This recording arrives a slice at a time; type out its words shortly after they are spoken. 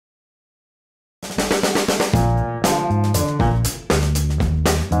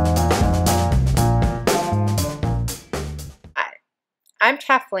I'm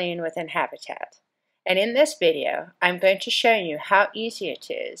Taflin with Habitat, and in this video I'm going to show you how easy it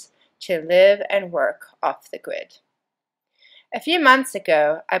is to live and work off the grid. A few months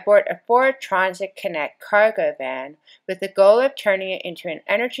ago, I bought a Ford Transit Connect cargo van with the goal of turning it into an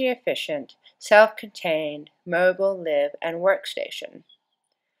energy-efficient, self-contained, mobile live and workstation.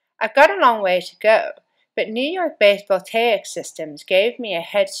 I've got a long way to go, but New York-based Voltaic Systems gave me a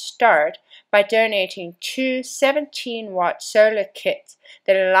head start by donating 2 17-watt solar kits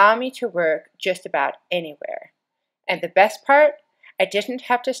that allow me to work just about anywhere. And the best part? I didn't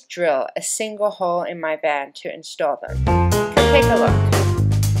have to drill a single hole in my van to install them. Come take a look.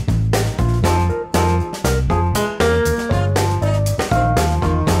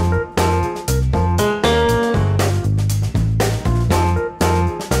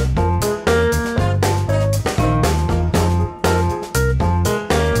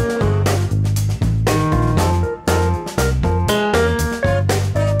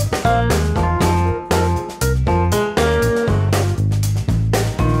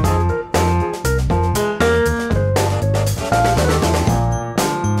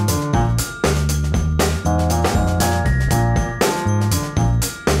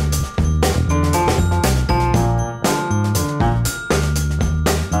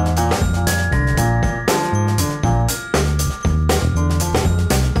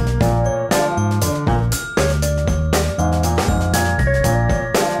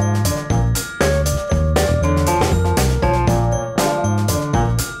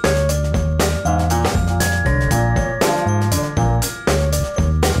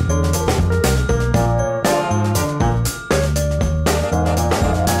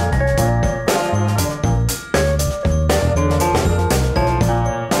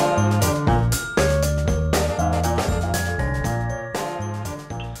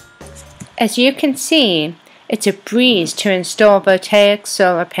 As you can see, it's a breeze to install Voltaic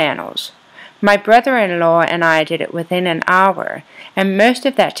solar panels. My brother-in-law and I did it within an hour, and most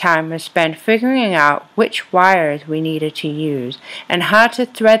of that time was spent figuring out which wires we needed to use and how to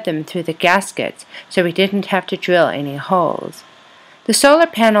thread them through the gaskets so we didn't have to drill any holes. The solar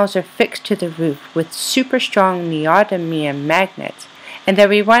panels are fixed to the roof with super strong neodymium magnets, and though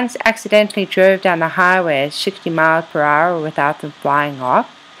we once accidentally drove down the highway at 60 miles per hour without them flying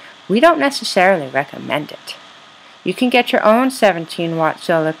off, we don't necessarily recommend it. You can get your own 17-watt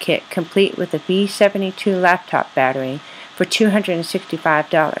solar kit complete with a V72 laptop battery for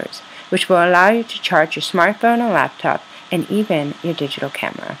 $265, which will allow you to charge your smartphone and laptop and even your digital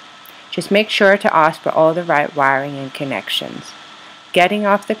camera. Just make sure to ask for all the right wiring and connections. Getting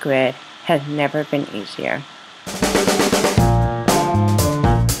off the grid has never been easier.